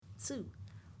2,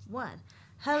 1.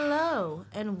 Hello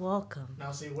and welcome.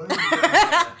 Now, see, what if you did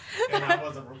that and I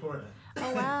wasn't recording?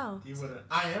 Oh, wow. You wouldn't.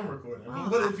 I am recording. Oh,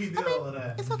 What if you did all of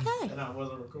that? It's okay. And I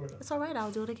wasn't recording. It's all right.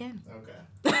 I'll do it again.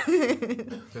 Okay.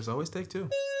 There's always take two.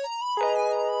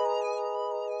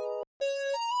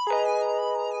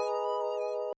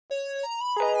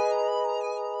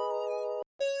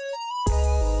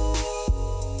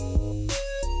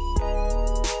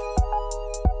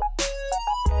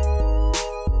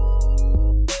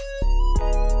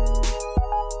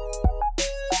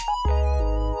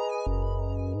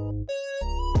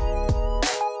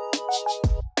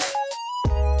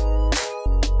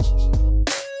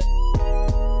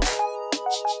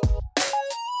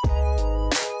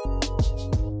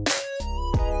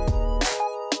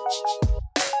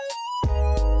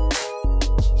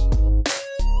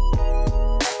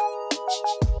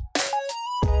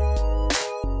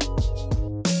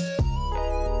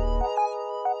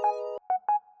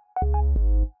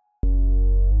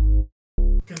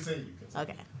 Continue.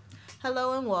 Okay.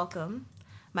 Hello and welcome.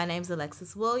 My name is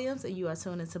Alexis Williams, and you are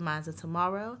tuned into Minds of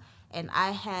Tomorrow. And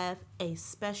I have a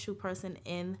special person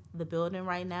in the building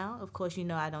right now. Of course, you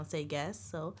know I don't say guest,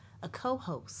 so a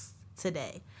co-host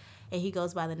today. And he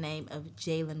goes by the name of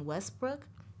Jalen Westbrook.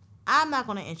 I'm not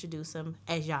going to introduce him,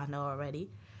 as y'all know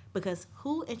already, because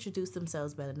who introduced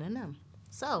themselves better than them?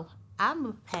 So I'm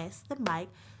going to pass the mic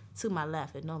to my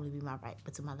left. It'd normally be my right,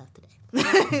 but to my left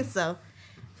today. So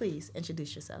please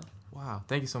introduce yourself. Wow.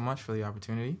 Thank you so much for the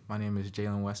opportunity. My name is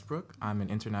Jalen Westbrook. I'm an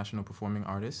international performing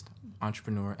artist,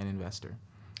 entrepreneur, and investor.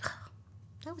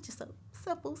 That was just so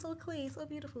simple, so clean, so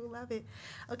beautiful. Love it.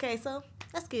 Okay, so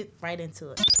let's get right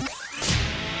into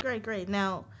it. Great.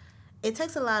 Now, it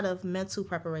takes a lot of mental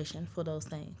preparation for those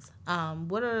things.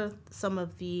 What are some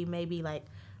of the maybe like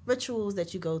rituals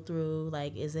that you go through?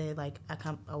 Like, is it like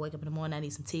I wake up in the morning, I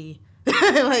need some tea?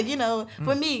 Like, you know,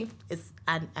 for me, it's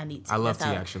I need tea. I love tea,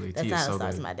 actually. That's tea how is so it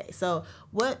starts good. my day. So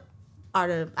what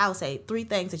are I would say 3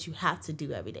 things that you have to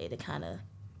do every day to kind of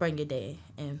bring your day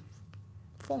in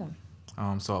form?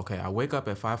 I wake up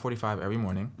at 5:45 every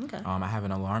morning. Okay. I have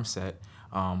an alarm set.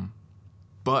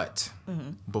 But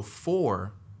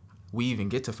before we even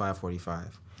get to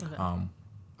 5:45, Okay.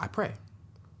 I pray.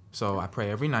 So I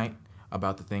pray every night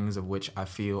about the things of which I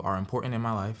feel are important in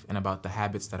my life and about the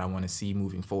habits that I want to see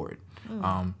moving forward.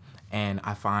 And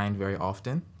I find very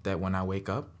often that when I wake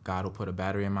up, God will put a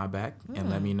battery in my back and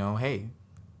let me know, hey,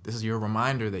 this is your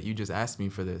reminder that you just asked me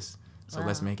for this. So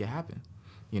let's make it happen,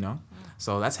 you know?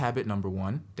 So that's habit number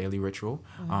 1, daily ritual.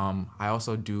 I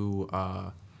also do,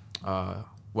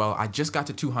 I just got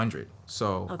to 200.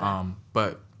 So, Okay.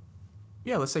 but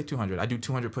yeah, let's say 200. I do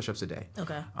 200 push-ups a day.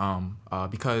 Okay.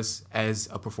 Because as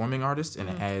a performing artist and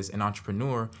as an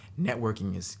entrepreneur,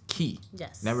 networking is key.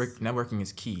 Yes. Networking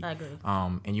is key. I agree.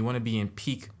 And you want to be in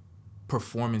peak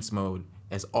performance mode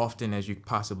as often as you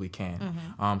possibly can.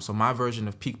 So my version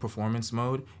of peak performance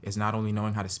mode is not only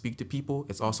knowing how to speak to people,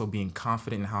 it's also being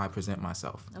confident in how I present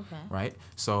myself. Okay. Right?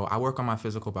 So I work on my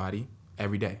physical body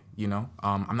every day, you know?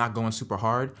 I'm not going super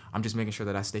hard. I'm just making sure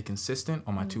that I stay consistent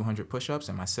on my 200 push-ups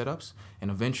and my sit-ups. And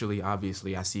eventually,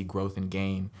 obviously, I see growth and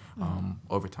gain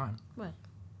over time. Right.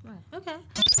 Okay.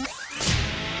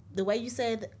 The way you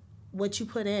said what you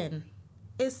put in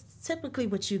is typically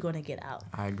what you're going to get out.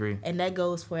 I agree. And that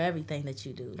goes for everything that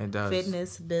you do. It does.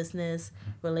 Fitness, business,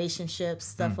 relationships,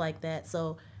 stuff like that.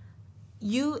 So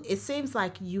it seems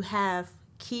like you have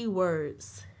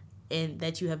keywords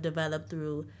that you have developed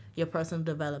through your personal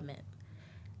development.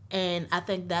 And I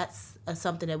think that's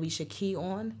something that we should key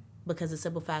on, because the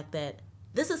simple fact that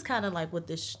this is kind of like what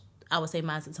this, I would say,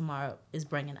 Minds of Tomorrow is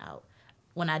bringing out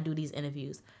when I do these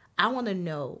interviews. I want to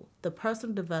know the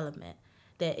personal development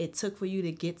that it took for you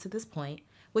to get to this point,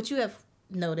 which you have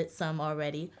noted some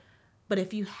already. But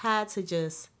if you had to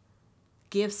just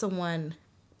give someone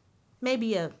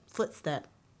maybe a footstep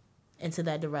into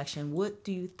that direction, what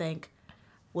do you think?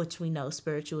 Which we know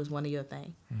spiritual is one of your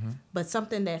things, but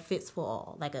something that fits for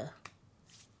all.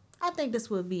 I think this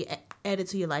would be added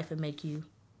to your life and make you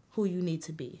who you need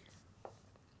to be.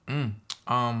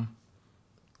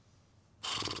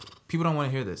 People don't want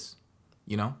to hear this,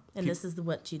 you know? And this is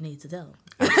what you need to tell.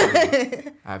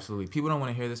 Absolutely. People don't want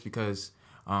to hear this because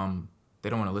they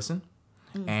don't want to listen.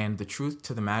 And the truth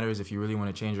to the matter is, if you really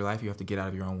want to change your life, you have to get out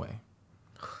of your own way,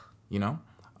 you know?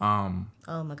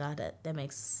 Oh my God, that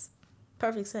makes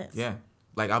perfect sense. Yeah.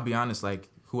 Like, I'll be honest, like,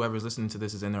 whoever's listening to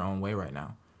this is in their own way right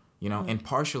now, you know, and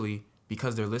partially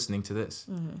because they're listening to this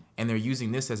and they're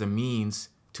using this as a means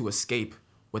to escape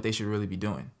what they should really be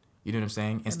doing. You know what I'm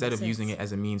saying? Instead of using it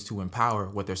as a means to empower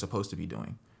what they're supposed to be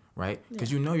doing, right?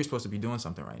 Because you know you're supposed to be doing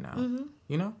something right now.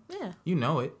 You know? Yeah. You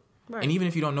know it. Right. And even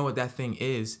if you don't know what that thing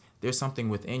is, there's something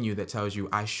within you that tells you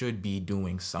I should be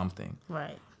doing something.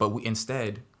 Right. But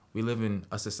instead, we live in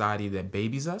a society that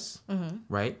babies us,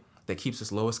 right? That keeps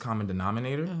us lowest common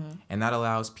denominator, and that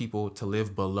allows people to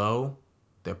live below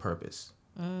their purpose.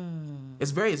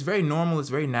 It's very normal. It's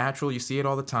very natural. You see it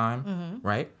all the time,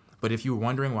 right? But if you're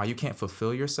wondering why you can't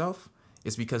fulfill yourself,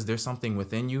 it's because there's something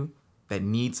within you that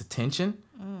needs attention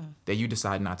that you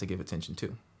decide not to give attention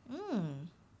to.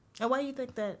 And why do you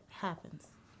think that happens?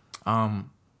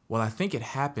 Well, I think it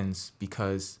happens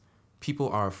because people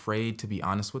are afraid to be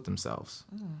honest with themselves.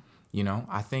 You know,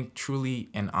 I think truly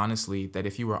and honestly that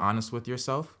if you were honest with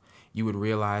yourself, you would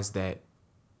realize that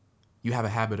you have a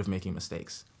habit of making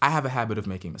mistakes. I have a habit of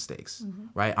making mistakes,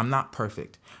 right? I'm not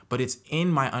perfect, but it's in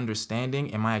my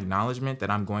understanding and my acknowledgement that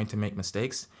I'm going to make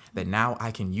mistakes that now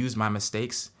I can use my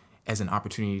mistakes as an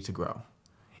opportunity to grow.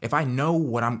 If I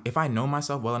know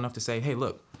myself well enough to say, hey,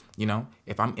 look, you know,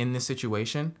 if I'm in this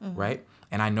situation, right,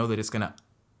 and I know that it's gonna,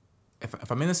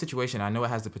 if I'm in this situation, I know it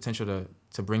has the potential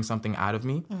to bring something out of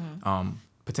me,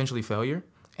 potentially failure,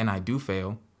 and I do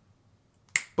fail,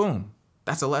 boom,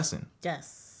 that's a lesson.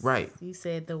 Yes. Right. You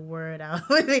said the word out.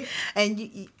 and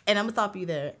I'm going to stop you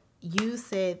there. You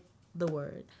said the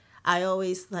word. I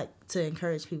always like to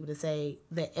encourage people to say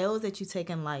the L's that you take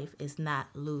in life is not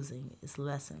losing, it's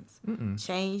lessons.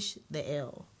 Change the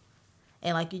L.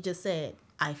 And like you just said,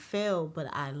 I fail, but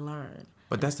I learn.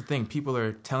 But that's the thing. People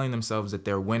are telling themselves that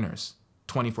they're winners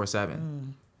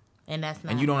 24/7. And that's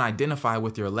not. And you don't identify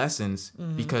with your lessons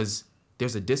because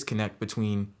there's a disconnect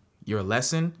between your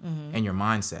lesson and your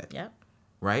mindset. Yep.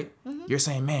 Right? You're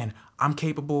saying, man, I'm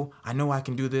capable. I know I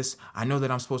can do this. I know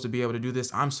that I'm supposed to be able to do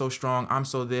this. I'm so strong. I'm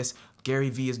so this. Gary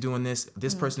Vee is doing this.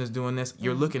 This person is doing this.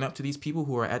 You're looking up to these people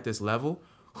who are at this level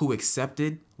who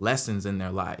accepted lessons in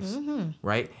their lives,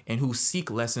 right? And who seek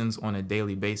lessons on a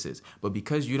daily basis. But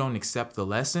because you don't accept the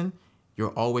lesson,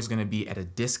 you're always going to be at a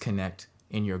disconnect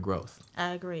in your growth. I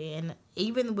agree. And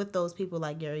even with those people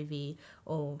like Gary Vee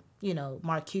or, you know,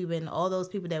 Mark Cuban, all those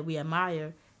people that we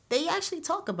admire, they actually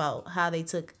talk about how they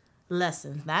took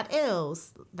lessons, not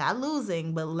L's, not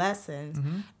losing, but lessons.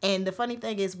 And the funny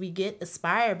thing is we get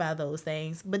inspired by those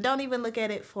things, but don't even look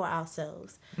at it for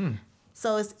ourselves.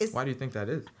 So it's Why do you think that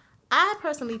is? I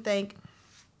personally think,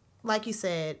 like you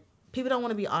said, people don't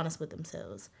want to be honest with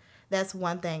themselves. That's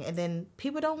one thing. And then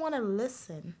people don't want to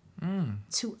listen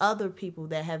to other people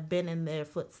that have been in their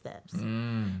footsteps.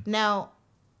 Now,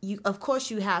 of course,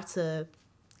 you have to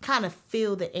kind of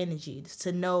feel the energy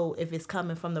to know if it's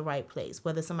coming from the right place,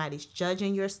 whether somebody's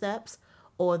judging your steps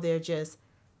or they're just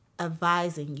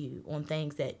advising you on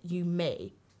things that you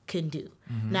can do.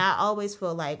 Now, I always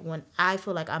feel like when I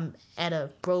feel like I'm at a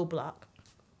roadblock,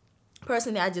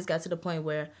 personally, I just got to the point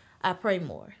where I pray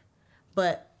more.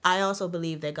 But I also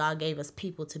believe that God gave us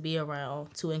people to be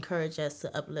around to encourage us,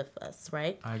 to uplift us,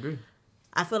 right? I agree.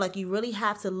 I feel like you really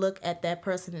have to look at that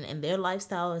person and their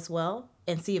lifestyle as well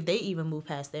and see if they even move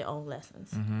past their own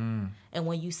lessons. And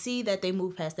when you see that they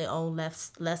move past their own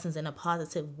lessons in a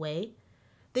positive way,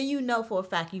 then you know for a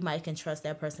fact you might can trust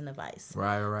that person's advice.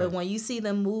 Right. But when you see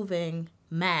them moving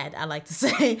mad, I like to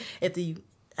say,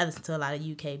 I listen to a lot of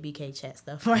UK, BK chat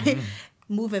stuff, right?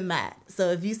 Moving mad. So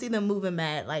if you see them moving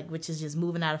mad, like, which is just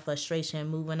moving out of frustration,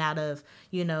 moving out of,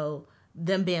 you know,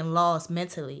 them being lost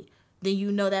mentally, then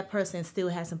you know that person still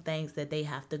has some things that they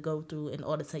have to go through in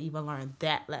order to even learn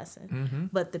that lesson.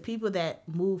 But the people that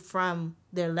move from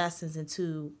their lessons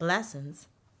into blessings,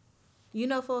 you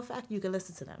know for a fact you can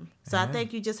listen to them. So I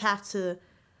think you just have to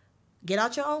get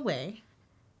out your own way,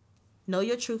 know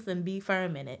your truth and be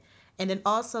firm in it. And then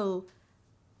also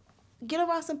get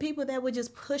around some people that would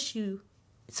just push you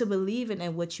to believe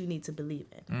in what you need to believe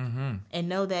in. And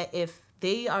know that if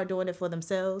they are doing it for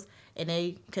themselves and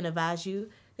they can advise you,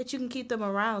 that you can keep them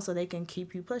around so they can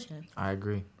keep you pushing. I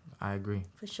agree.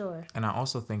 For sure. And I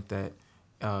also think that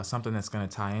something that's going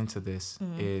to tie into this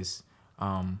is,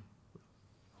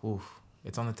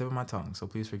 it's on the tip of my tongue, so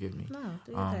please forgive me. No,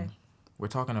 do your thing. We're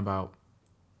talking about,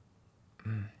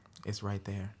 it's right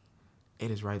there. It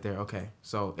is right there. Okay,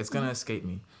 so it's going to escape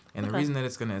me. And the reason that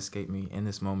it's going to escape me in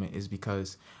this moment is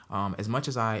because as much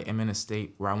as I am in a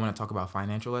state where I want to talk about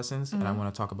financial lessons and I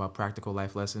want to talk about practical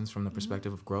life lessons from the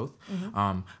perspective of growth,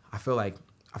 I feel like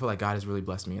God has really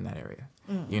blessed me in that area,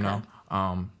 you know,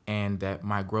 and that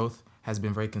my growth has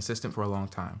been very consistent for a long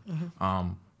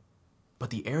time. But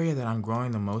the area that I'm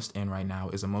growing the most in right now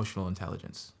is emotional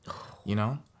intelligence, you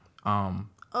know,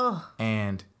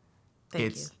 and Thank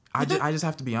it's, you. I just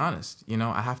have to be honest, you know,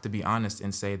 I have to be honest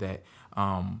and say that,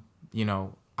 you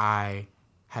know, I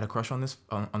had a crush on this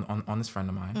on this friend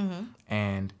of mine,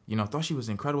 and thought she was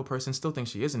an incredible person. Still think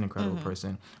she is an incredible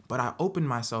person, but I opened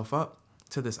myself up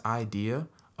to this idea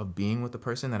of being with the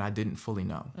person that I didn't fully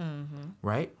know,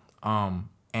 right?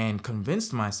 And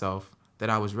convinced myself that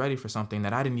I was ready for something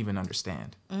that I didn't even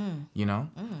understand,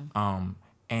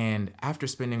 And after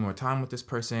spending more time with this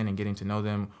person and getting to know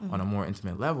them on a more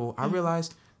intimate level, I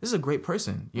realized this is a great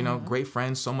person, great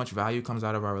friends, so much value comes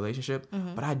out of our relationship,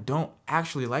 but I don't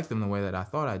actually like them the way that I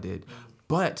thought I did.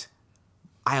 But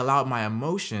I allowed my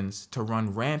emotions to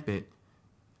run rampant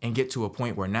and get to a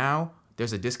point where now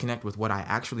there's a disconnect with what I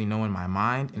actually know in my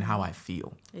mind and how I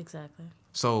feel. Exactly.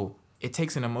 So it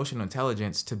takes an emotional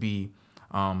intelligence to be,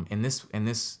 in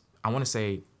this, I want to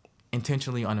say,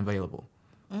 intentionally unavailable.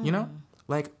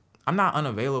 Like, I'm not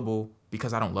unavailable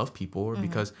because I don't love people or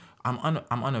because I'm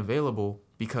unavailable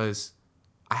because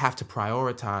I have to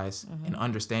prioritize an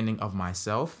understanding of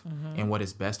myself and what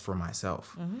is best for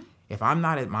myself. If I'm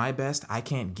not at my best, I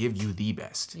can't give you the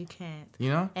best. You can't.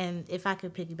 And if I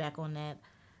could piggyback on that,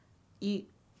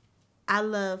 I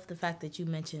love the fact that you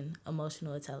mentioned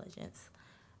emotional intelligence.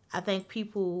 I think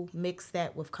people mix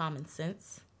that with common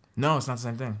sense. No, it's not the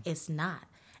same thing. It's not.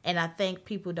 And I think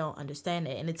people don't understand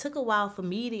it. And it took a while for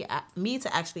me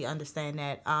to actually understand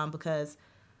that because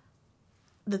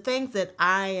the things that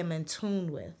I am in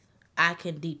tune with, I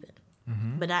can deepen.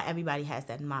 But not everybody has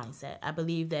that mindset. I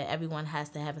believe that everyone has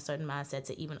to have a certain mindset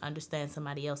to even understand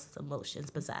somebody else's emotions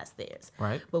besides theirs.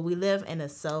 Right. But we live in a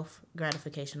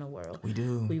self-gratificational world. We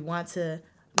do. We want to,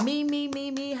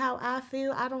 me, how I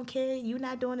feel. I don't care. You're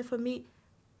not doing it for me.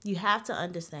 You have to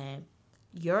understand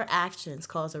your actions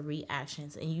cause a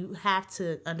reactions, and you have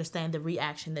to understand the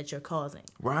reaction that you're causing.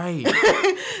 Right.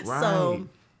 So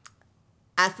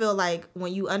I feel like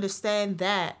when you understand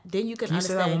that, then you can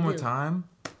understand. Can you say that one more time?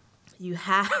 You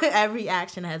have every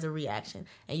action has a reaction,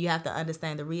 and you have to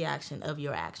understand the reaction of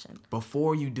your action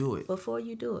before you do it.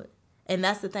 And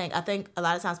that's the thing. I think a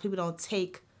lot of times people don't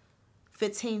take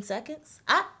 15 seconds.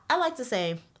 I like to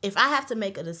say, if I have to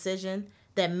make a decision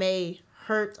that may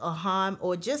hurt or harm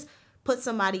or just put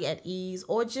somebody at ease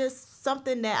or just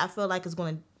something that I feel like is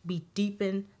going to be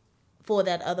deepened for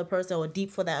that other person or deep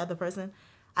for that other person,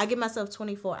 I give myself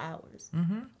 24 hours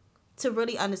to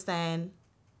really understand,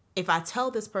 if I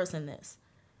tell this person this,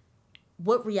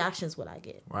 what reactions would I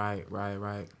get? Right.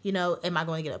 Am I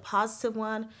going to get a positive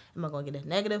one? Am I going to get a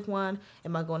negative one?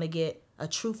 Am I going to get a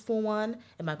truthful one?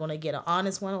 Am I going to get an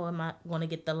honest one? Or am I going to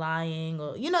get the lying?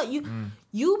 Or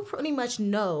you pretty much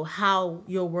know how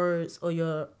your words or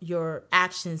your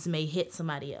actions may hit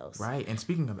somebody else. Right. And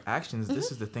speaking of actions,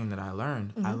 this is the thing that I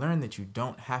learned. I learned that you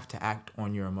don't have to act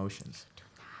on your emotions.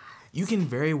 You can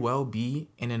very well be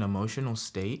in an emotional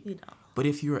state, but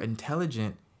if you're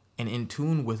intelligent and in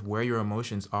tune with where your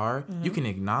emotions are, you can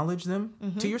acknowledge them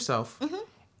to yourself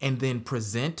and then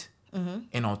present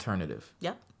an alternative.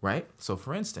 Yep. Right? So,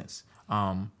 for instance,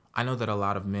 I know that a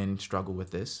lot of men struggle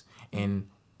with this, and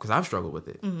because I've struggled with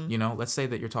it. Let's say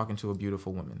that you're talking to a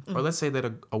beautiful woman, or let's say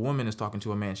that a woman is talking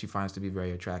to a man she finds to be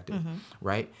very attractive,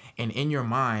 right? And in your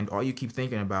mind, all you keep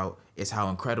thinking about is how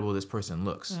incredible this person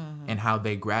looks and how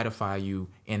they gratify you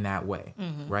in that way,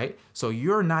 right? So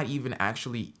you're not even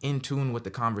actually in tune with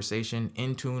the conversation,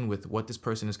 in tune with what this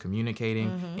person is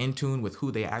communicating, in tune with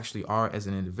who they actually are as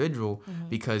an individual,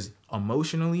 because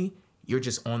emotionally, you're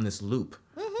just on this loop,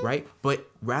 right? But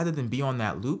rather than be on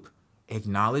that loop,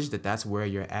 acknowledge that that's where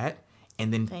you're at,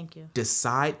 and then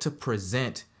decide to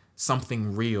present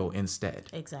something real instead.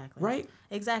 Exactly. Right?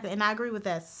 Exactly. And I agree with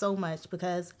that so much,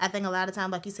 because I think a lot of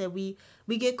times, like you said, we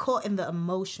get caught in the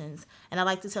emotions. And I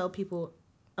like to tell people,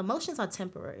 emotions are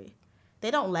temporary. They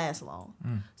don't last long.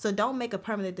 So don't make a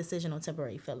permanent decision on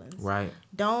temporary feelings. Right.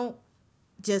 Don't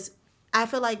just, I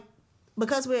feel like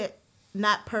because we're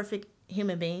not perfect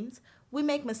human beings, we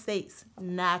make mistakes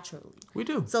naturally. We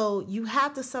do. So you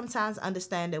have to sometimes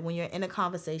understand that when you're in a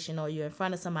conversation or you're in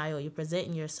front of somebody or you're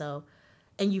presenting yourself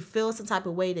and you feel some type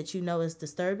of way that you know is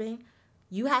disturbing,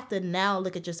 you have to now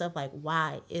look at yourself like,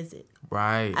 why is it?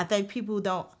 Right. I think people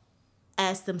don't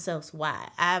ask themselves why.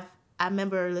 I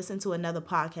remember listening to another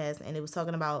podcast, and it was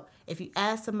talking about if you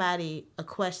ask somebody a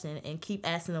question and keep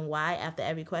asking them why after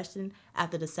every question,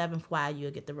 after the 7th why,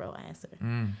 you'll get the real answer.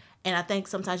 And I think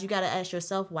sometimes you got to ask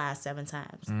yourself why 7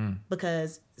 times,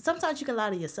 because sometimes you can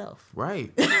lie to yourself.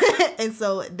 Right. And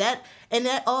so that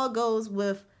all goes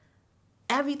with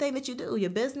everything that you do, your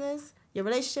business, your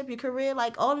relationship, your career,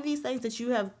 like all of these things that you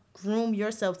have groomed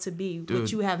yourself to be,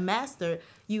 which you have mastered.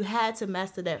 You had to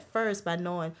master that first by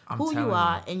knowing who you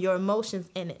are and your emotions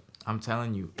in it. I'm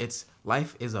telling you,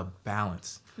 life is a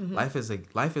balance. Life is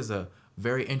a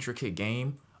very intricate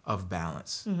game of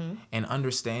balance and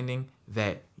understanding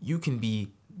that you can be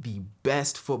the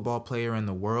best football player in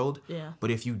the world,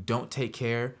 but if you don't take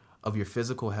care of your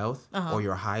physical health or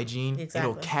your hygiene,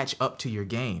 it'll catch up to your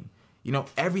game. You know,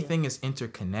 everything is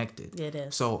interconnected. It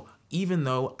is. So even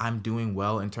though I'm doing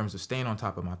well in terms of staying on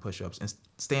top of my push-ups and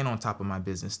staying on top of my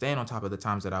business, staying on top of the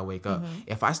times that I wake up,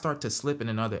 if I start to slip in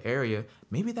another area,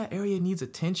 maybe that area needs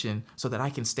attention so that I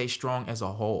can stay strong as a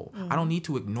whole. I don't need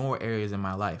to ignore areas in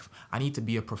my life. I need to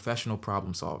be a professional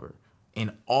problem solver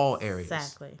in all areas.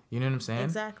 Exactly. You know what I'm saying?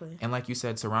 Exactly. And like you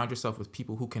said, surround yourself with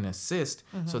people who can assist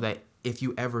so that if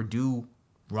you ever do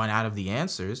run out of the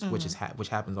answers, which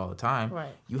happens all the time,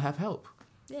 you have help.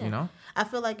 Yeah. You know? I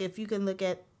feel like if you can look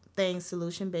at things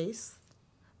solution-based,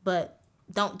 but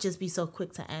don't just be so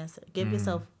quick to answer. Give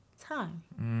yourself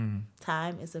time.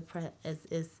 Time is a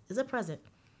is a present.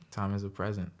 Time is a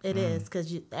present. It is,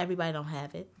 because everybody don't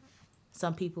have it.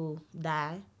 Some people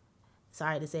die.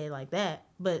 Sorry to say it like that,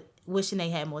 but wishing they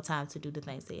had more time to do the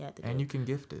things they had to do. And you can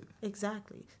gift it.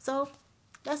 Exactly. So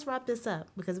let's wrap this up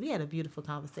because we had a beautiful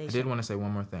conversation. I did want to say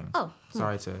one more thing. Oh.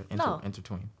 Sorry to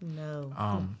intertwine.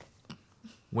 No.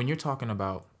 When you're talking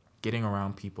about getting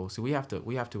around people, so we have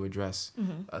to address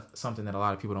something that a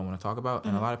lot of people don't want to talk about,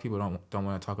 and a lot of people don't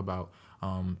want to talk about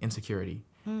insecurity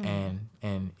and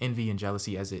envy and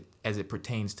jealousy as it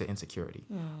pertains to insecurity,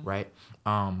 right?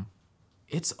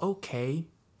 It's okay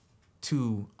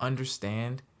to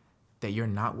understand that you're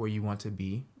not where you want to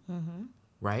be,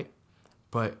 right?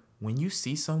 But when you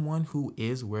see someone who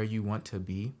is where you want to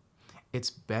be, it's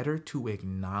better to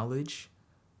acknowledge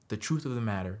the truth of the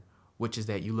matter, which is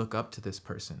that you look up to this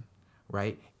person,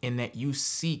 right? And that you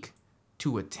seek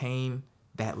to attain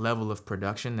that level of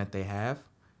production that they have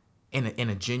in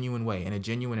a genuine way, in a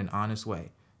genuine and honest way,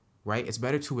 right? It's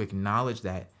better to acknowledge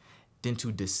that than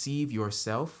to deceive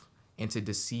yourself and to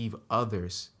deceive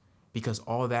others, because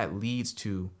all that leads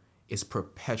to is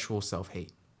perpetual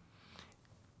self-hate.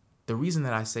 The reason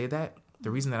that I say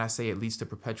it leads to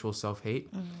perpetual self-hate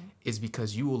is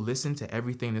because you will listen to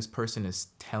everything this person is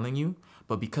telling you,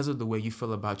 but because of the way you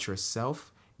feel about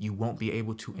yourself, you won't be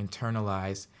able to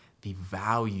internalize the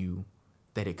value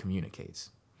that it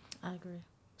communicates. I agree.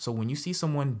 So when you see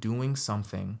someone doing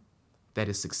something that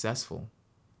is successful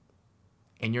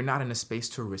and you're not in a space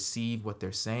to receive what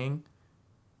they're saying,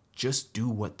 just do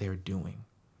what they're doing.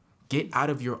 Get out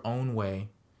of your own way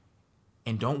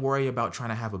and don't worry about trying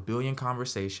to have a billion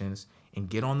conversations and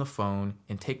get on the phone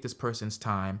and take this person's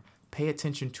time. Pay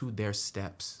attention to their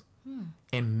steps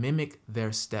and mimic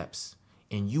their steps.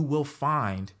 And you will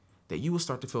find that you will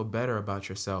start to feel better about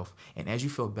yourself. And as you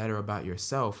feel better about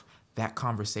yourself, that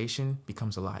conversation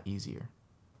becomes a lot easier.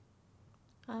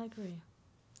 I agree.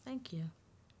 Thank you.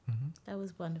 That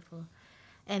was wonderful.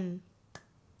 And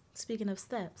speaking of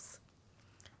steps,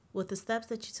 with the steps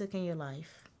that you took in your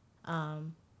life,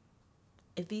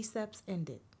 if these steps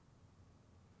ended,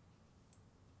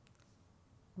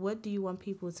 what do you want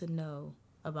people to know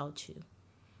about you?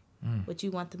 What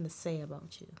you want them to say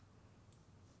about you?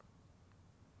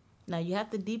 Now, you have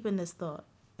to deepen this thought.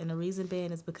 And the reason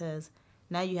being is because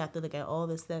now you have to look at all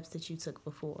the steps that you took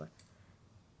before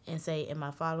and say, am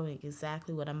I following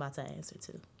exactly what I'm about to answer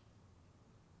to?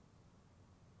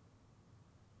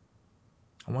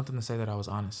 I want them to say that I was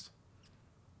honest.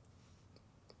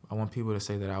 I want people to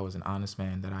say that I was an honest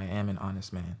man, that I am an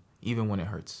honest man, even when it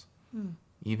hurts,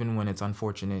 even when it's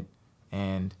unfortunate,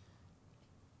 and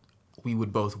we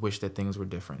would both wish that things were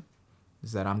different,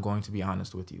 is that I'm going to be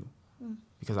honest with you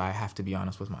because I have to be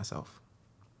honest with myself.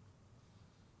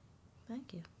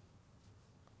 Thank you.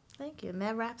 Thank you. And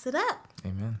that wraps it up.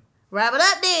 Amen. Wrap it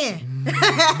up then,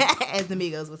 as the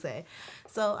Migos would say.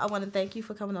 So I want to thank you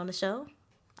for coming on the show.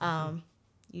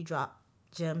 You drop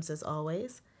gems as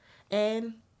always.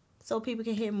 And so people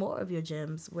can hear more of your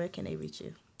gems, where can they reach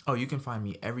you? Oh, you can find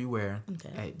me everywhere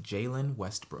at Jaelin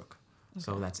Westbrook.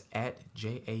 So that's at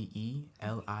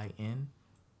Jaelin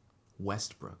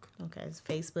Westbrook. Okay, it's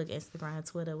Facebook, Instagram,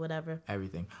 Twitter, whatever.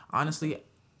 Everything. Honestly,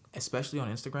 especially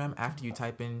on Instagram, after you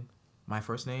type in my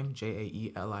first name,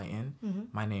 Jaelin,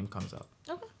 my name comes up.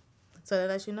 Okay. So that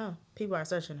lets you know. People are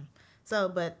searching him. So,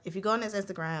 but if you go on his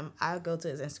Instagram, I go to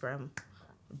his Instagram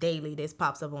daily. This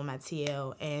pops up on my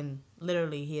TL, and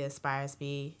literally he inspires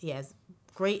me. He has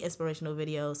great inspirational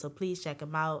videos, so please check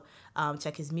him out.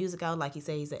 Check his music out. Like he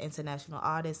said, he's an international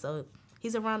artist, so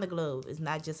he's around the globe. It's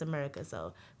not just America,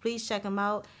 so please check him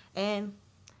out. And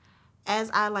as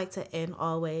I like to end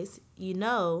always, you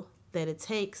know that it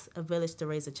takes a village to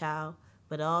raise a child,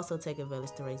 but it also takes a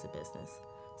village to raise a business.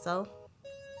 So,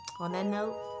 on that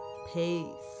note, peace.